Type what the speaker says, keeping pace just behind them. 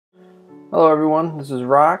Hello everyone, this is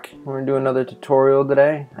Rock. We're going to do another tutorial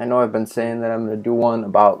today. I know I've been saying that I'm going to do one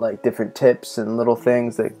about like different tips and little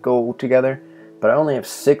things that go together, but I only have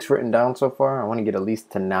 6 written down so far. I want to get at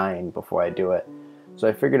least to 9 before I do it. So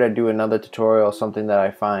I figured I'd do another tutorial, something that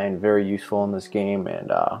I find very useful in this game, and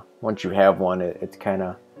once you have one, it's kind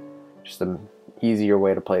of just an easier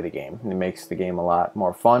way to play the game. And it makes the game a lot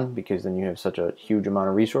more fun because then you have such a huge amount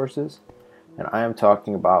of resources. And I am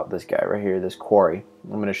talking about this guy right here, this Quarry.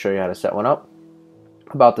 I'm going to show you how to set one up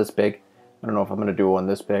about this big. I don't know if I'm going to do one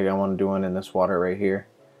this big. I want to do one in this water right here.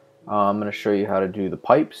 I'm going to show you how to do the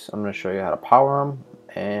pipes. I'm going to show you how to power them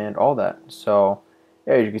and all that. So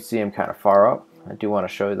yeah, as you can see, I'm kind of far up. I do want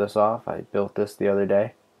to show you this off. I built this the other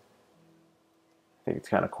day. I think it's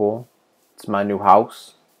kind of cool. It's my new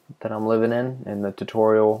house that I'm living in the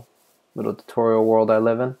little tutorial world I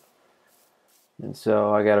live in. And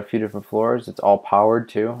so I got a few different floors. It's all powered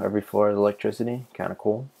too. Every floor has electricity. Kind of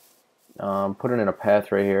cool. Putting in a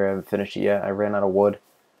path right here. I haven't finished it yet. I ran out of wood,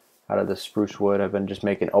 out of the spruce wood. I've been just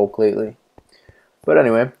making oak lately. But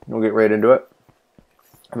anyway, we'll get right into it.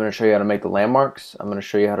 I'm going to show you how to make the landmarks. I'm going to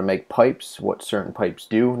show you how to make pipes, what certain pipes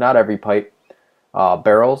do. Not every pipe.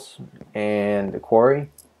 Barrels and the quarry.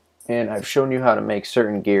 And I've shown you how to make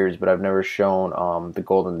certain gears, but I've never shown the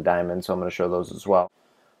gold and the diamond, so I'm going to show those as well.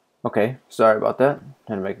 Okay, sorry about that.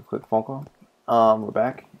 Had to make a quick phone call. We're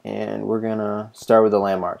back, and we're gonna start with the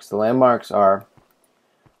landmarks. The landmarks are,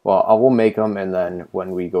 well, I will make them, and then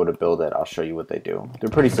when we go to build it, I'll show you what they do.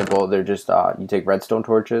 They're pretty simple. They're just, you take redstone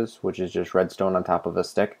torches, which is just redstone on top of a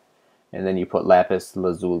stick, and then you put lapis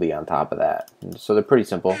lazuli on top of that. And so they're pretty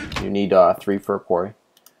simple. You need 3 for a quarry.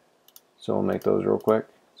 So we'll make those real quick.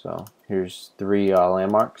 So here's 3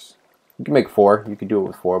 landmarks. You can make 4. You could do it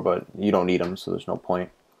with 4, but you don't need them, so there's no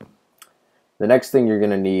point. The next thing you're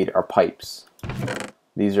going to need are pipes.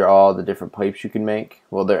 These are all the different pipes you can make.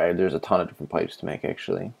 Well, there's a ton of different pipes to make,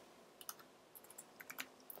 actually.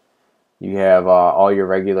 You have all your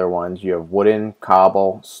regular ones. You have wooden,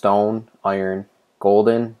 cobble, stone, iron,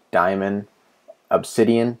 golden, diamond,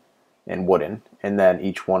 obsidian, and wooden. And then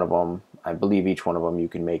each one of them, I believe each one of them you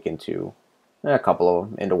can make into, a couple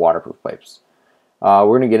of them, into waterproof pipes.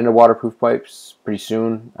 We're going to get into waterproof pipes pretty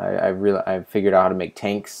soon. I've figured out how to make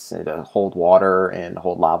tanks to hold water and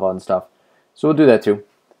hold lava and stuff. So we'll do that too.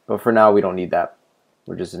 But for now, we don't need that.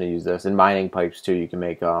 We're just going to use this. And mining pipes too. You can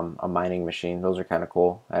make a mining machine. Those are kind of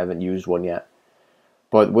cool. I haven't used one yet.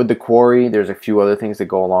 But with the quarry, there's a few other things that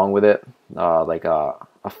go along with it. Like a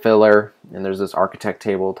filler. And there's this architect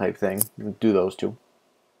table type thing. We'll do those too.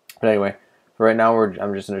 But anyway, for right now,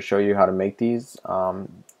 I'm just going to show you how to make these.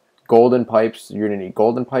 Golden pipes, you're going to need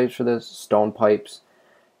golden pipes for this, stone pipes.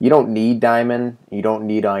 You don't need diamond, you don't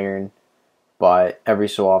need iron, but every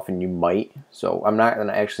so often you might. So I'm not going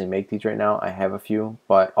to actually make these right now. I have a few,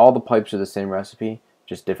 but all the pipes are the same recipe,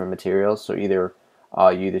 just different materials. So you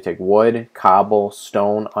either take wood, cobble,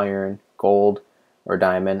 stone, iron, gold, or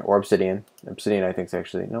diamond, or obsidian. Obsidian I think is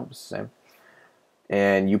actually, nope, it's the same.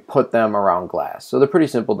 And you put them around glass. So they're pretty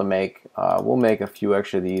simple to make. We'll make a few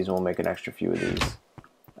extra of these, and we'll make an extra few of these.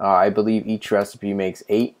 I believe each recipe makes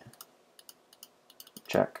 8.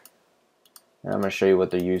 Check. And I'm going to show you what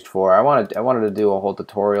they're used for. I wanted to do a whole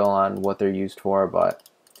tutorial on what they're used for, but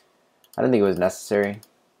I didn't think it was necessary.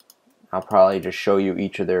 I'll probably just show you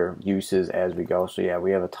each of their uses as we go. So yeah, we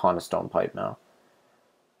have a ton of stone pipe now.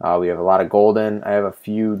 We have a lot of golden. I have a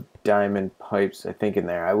few diamond pipes, I think, in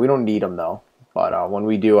there. We don't need them though. But when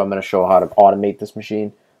we do, I'm going to show how to automate this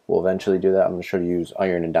machine. We'll eventually do that. I'm going to show you use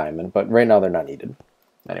iron and diamond, but right now they're not needed.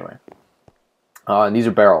 Anyway, and these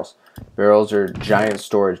are barrels. Barrels are giant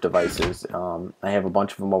storage devices. I have a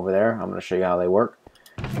bunch of them over there. I'm going to show you how they work.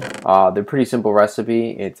 They're pretty simple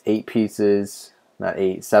recipe. It's 8 pieces, not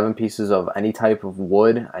 8, 7 pieces of any type of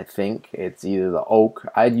wood. I think it's either the oak.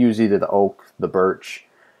 I'd use either the oak, the birch,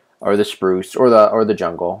 or the spruce, or the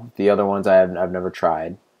jungle. The other ones I've never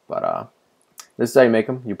tried. But this is how you make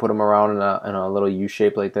them. You put them around in a little U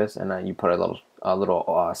shape like this, and then you put a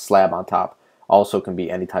little slab on top. Also can be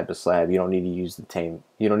any type of slab. You don't need to use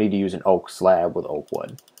you don't need to use an oak slab with oak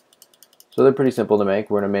wood. So they're pretty simple to make.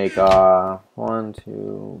 We're gonna make 1,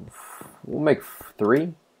 2. We'll make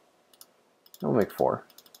 3. We'll make 4.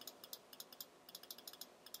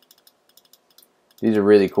 These are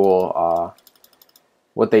really cool.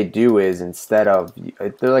 What they do is instead of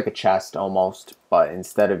they're like a chest almost, but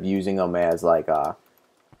instead of using them as like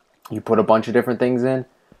you put a bunch of different things in.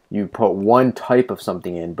 You put one type of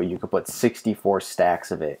something in, but you could put 64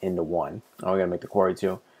 stacks of it into one. Oh, we gotta make the quarry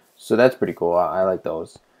too. So that's pretty cool. I like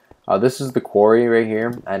those. This is the quarry right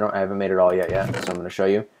here. I haven't made it all yet, so I'm gonna show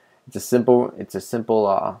you. It's a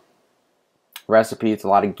simple recipe. It's a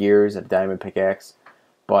lot of gears and diamond pickaxe,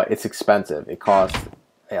 but it's expensive. It costs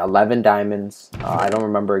 11 diamonds. I don't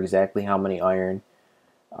remember exactly how many iron.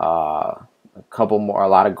 A couple more, a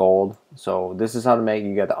lot of gold. So this is how to make.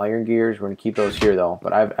 You got the iron gears. We're gonna keep those here though,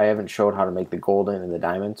 but I haven't showed how to make the golden and the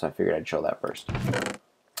diamond, so I figured I'd show that first.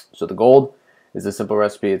 So the gold is a simple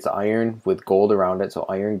recipe. It's iron with gold around it. So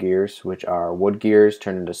iron gears, which are wood gears,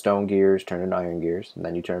 turn into stone gears, turn into iron gears, and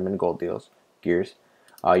then you turn them into gold gears.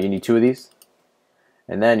 You need 2 of these,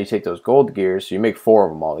 and then you take those gold gears. So you make 4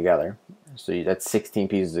 of them all together. So that's 16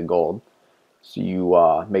 pieces of gold. So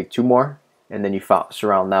you make 2 more, and then you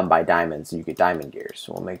surround them by diamonds, and you get diamond gears.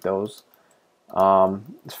 So we'll make those. I'm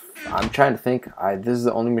trying to think. This is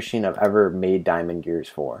the only machine I've ever made diamond gears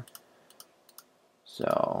for.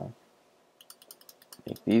 So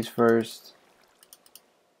make these first.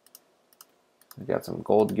 We got some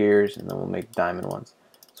gold gears, and then we'll make diamond ones.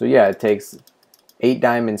 So yeah, it takes 8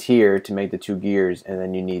 diamonds here to make the 2 gears, and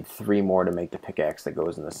then you need 3 more to make the pickaxe that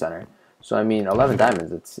goes in the center. So I mean, 11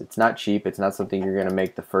 diamonds. It's not cheap. It's not something you're gonna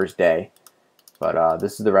make the first day. But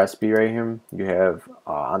this is the recipe right here. You have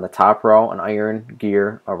on the top row an iron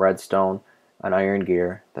gear, a redstone, an iron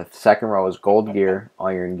gear. The second row is gold gear,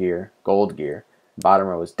 iron gear, gold gear. Bottom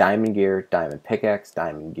row is diamond gear, diamond pickaxe,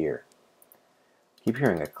 diamond gear. Keep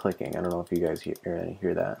hearing a clicking. I don't know if you guys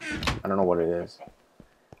hear that. I don't know what it is.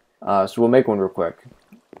 So we'll make one real quick.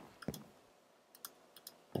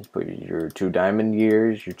 Just put your 2 diamond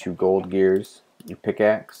gears, your 2 gold gears, your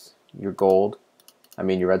pickaxe, your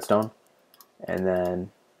your redstone, and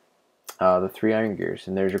then the 3 iron gears,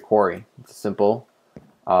 and there's your quarry. It's simple.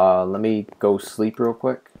 Let me go sleep real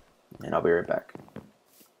quick, and I'll be right back.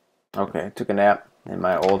 Okay, took a nap in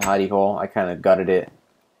my old hidey hole. I kind of gutted it.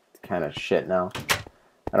 It's kind of shit now.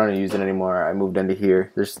 I don't use it anymore. I moved into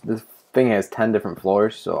here. This thing has 10 different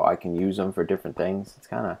floors, so I can use them for different things. It's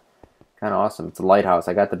kind of awesome. It's a lighthouse.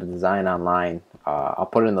 I got the design online. I'll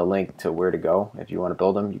put it in the link to where to go if you want to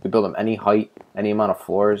build them. You can build them any height, any amount of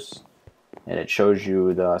floors, and it shows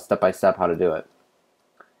you the step-by-step how to do it.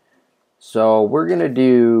 So we're going to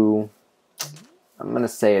do, I'm going to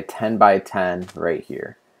say a 10 by 10 right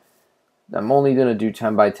here. I'm only going to do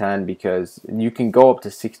 10 by 10 because you can go up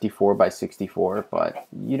to 64 by 64, but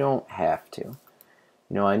you don't have to.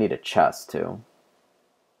 You know, I need a chest too.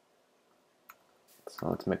 So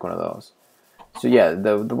let's make one of those. So yeah,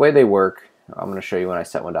 the way they work, I'm going to show you when I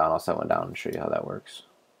set one down. I'll set one down and show you how that works.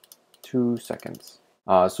 2 seconds.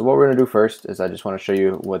 So what we're going to do first is I just want to show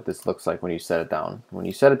you what this looks like when you set it down. When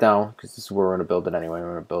you set it down, because this is where we're going to build it anyway,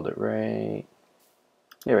 we're going to build it right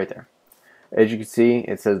there. As you can see,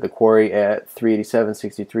 it says the quarry at 387,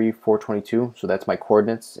 63, 422. So that's my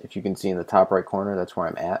coordinates. If you can see in the top right corner, that's where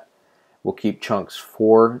I'm at. We'll keep chunks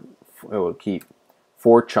it will keep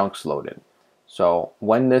 4 chunks loaded. So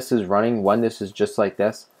when this is running, when this is just like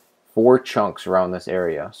this, 4 chunks around this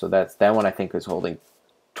area. So that one I think is holding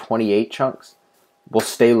 28 chunks. Will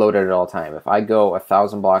stay loaded at all time. If I go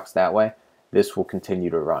 1,000 blocks that way, this will continue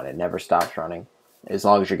to run. It never stops running as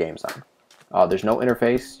long as your game's on. There's no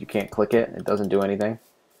interface. You can't click it. It doesn't do anything.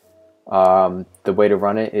 The way to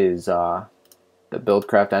run it is the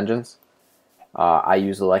Buildcraft engines. I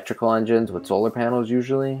use electrical engines with solar panels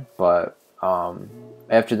usually, but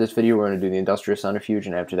after this video we're going to do the industrial centrifuge,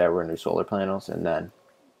 and after that we're going to do solar panels, and then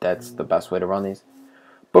that's the best way to run these.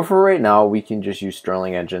 But for right now we can just use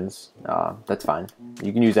Stirling engines. That's fine.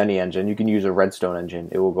 You can use any engine. You can use a redstone engine.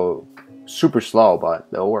 It will go super slow, but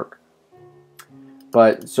it'll work.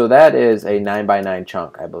 But so that is a 9 by 9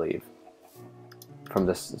 chunk, I believe, from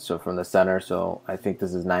the center. So I think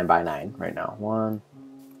this is 9 by 9 right now. 1,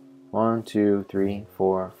 2, 3,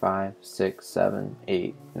 4, 5, 6, 7,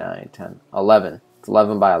 8, 9, 10, 11. It's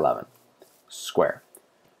 11 by 11 square.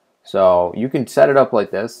 So you can set it up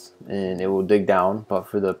like this, and it will dig down. But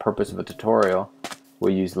for the purpose of a tutorial,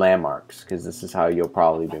 we'll use landmarks because this is how you'll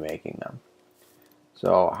probably be making them.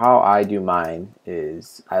 So how I do mine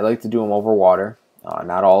is I like to do them over water.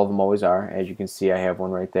 Not all of them always are. As you can see, I have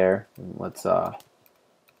one right there. Let's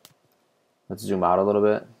zoom out a little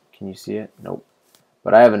bit. Can you see it? Nope.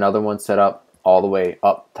 But I have another one set up all the way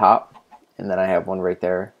up top, and then I have one right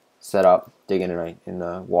there set up, digging right in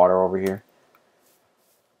the water over here.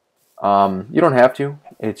 You don't have to.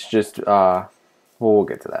 It's just well, we'll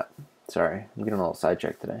get to that. Sorry, I'm getting a little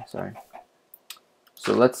sidetracked today. Sorry.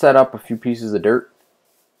 So let's set up a few pieces of dirt.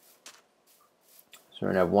 So we're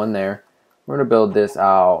gonna have one there. We're going to build this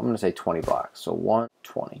out, I'm going to say 20 blocks. So 1,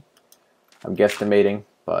 20. I'm guesstimating,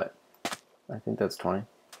 but I think that's 20.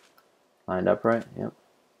 Lined up right? Yep.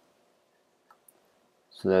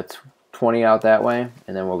 So that's 20 out that way,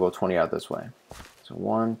 and then we'll go 20 out this way. So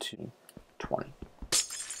 1, 2, 20.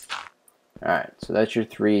 Alright, so that's your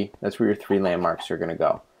three, that's where your three landmarks are going to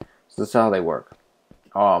go. So this is how they work.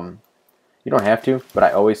 You don't have to, but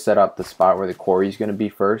I always set up the spot where the quarry is going to be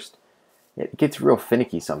first. It gets real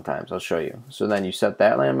finicky sometimes, I'll show you. So then you set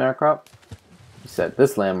that landmark up, you set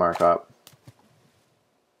this landmark up,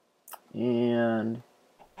 and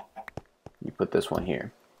you put this one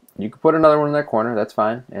here. You can put another one in that corner, that's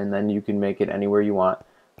fine, and then you can make it anywhere you want.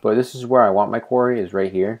 But this is where I want my quarry, is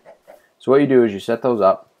right here. So what you do is you set those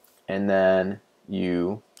up, and then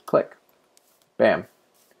you click. Bam.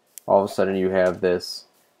 All of a sudden you have this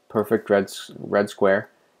perfect red square,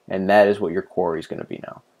 and that is what your quarry is going to be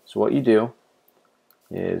now. So what you do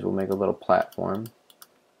is we'll make a little platform.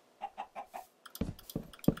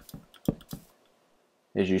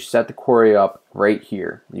 Is you set the quarry up right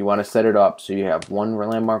here. You want to set it up so you have one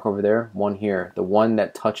landmark over there, one here, the one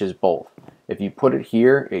that touches both. If you put it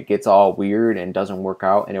here, it gets all weird and doesn't work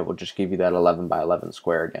out, and it will just give you that 11 by 11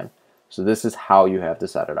 square again. So this is how you have to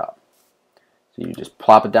set it up. So you just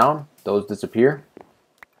plop it down, those disappear.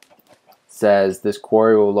 It says this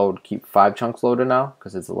quarry will load, keep 5 chunks loaded now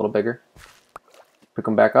because it's a little bigger. Pick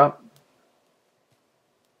them back up.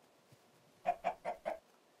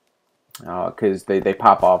 Because they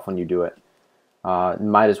pop off when you do it.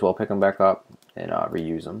 Might as well pick them back up and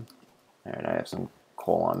reuse them. Alright, I have some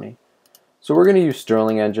coal on me. So we're going to use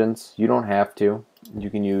Stirling engines. You don't have to. You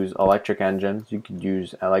can use electric engines. You can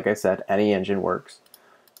use, like I said, any engine works.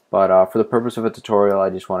 But for the purpose of a tutorial, I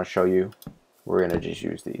just want to show you, we're going to just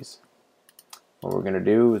use these. What we're going to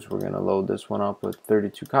do is we're going to load this one up with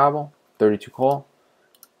 32 coal.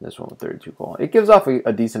 This one with 32 coal. It gives off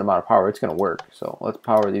a decent amount of power. It's going to work. So let's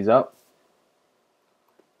power these up.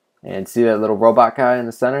 And see that little robot guy in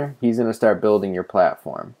the center? He's going to start building your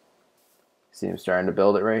platform. See him starting to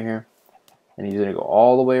build it right here? And he's going to go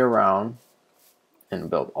all the way around and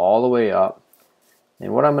build all the way up.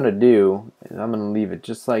 And what I'm going to do is I'm going to leave it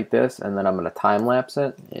just like this, and then I'm going to time lapse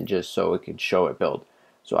it, and just so it can show it build.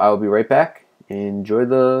 So I will be right back. Enjoy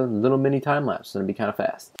the little mini time lapse. It's going to be kind of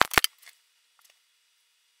fast.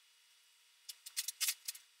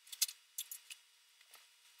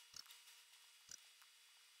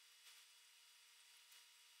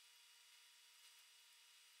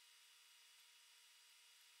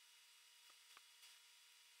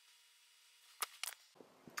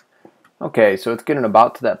 Okay, so it's getting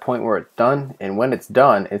about to that point where it's done, and when it's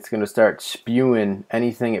done, it's going to start spewing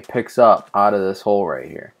anything it picks up out of this hole right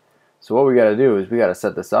here. So what we got to do is we got to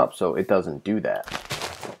set this up so it doesn't do that.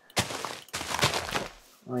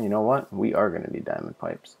 Well, you know what? We are going to need diamond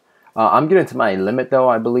pipes. I'm getting to my limit though,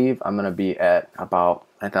 I believe. I'm going to be at about,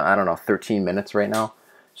 I don't know, 13 minutes right now.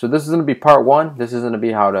 So this is going to be part one. This is going to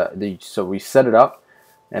be how to, so we set it up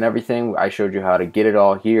and everything. I showed you how to get it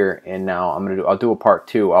all here, and now I'll do a part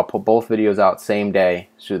two. I'll put both videos out same day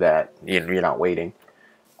so that you're not waiting.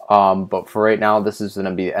 But for right now, this is going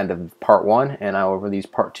to be the end of part one, and I will release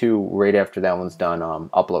part two right after that one's done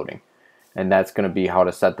uploading. And that's going to be how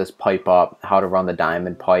to set this pipe up, how to run the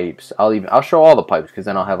diamond pipes. I'll show all the pipes because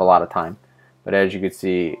then I'll have a lot of time. But as you can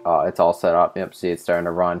see, it's all set up. Yep, see it's starting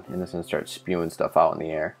to run, and it's going to start spewing stuff out in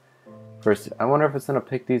the air. First, I wonder if it's going to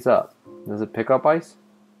pick these up. Does it pick up ice?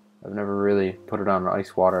 I've never really put it on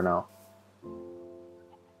ice water now.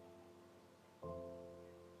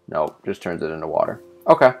 Nope, just turns it into water.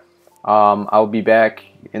 Okay, I'll be back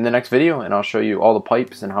in the next video, and I'll show you all the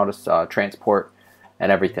pipes and how to transport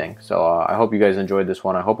and everything. So I hope you guys enjoyed this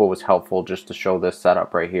one. I hope it was helpful just to show this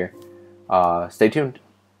setup right here. Stay tuned.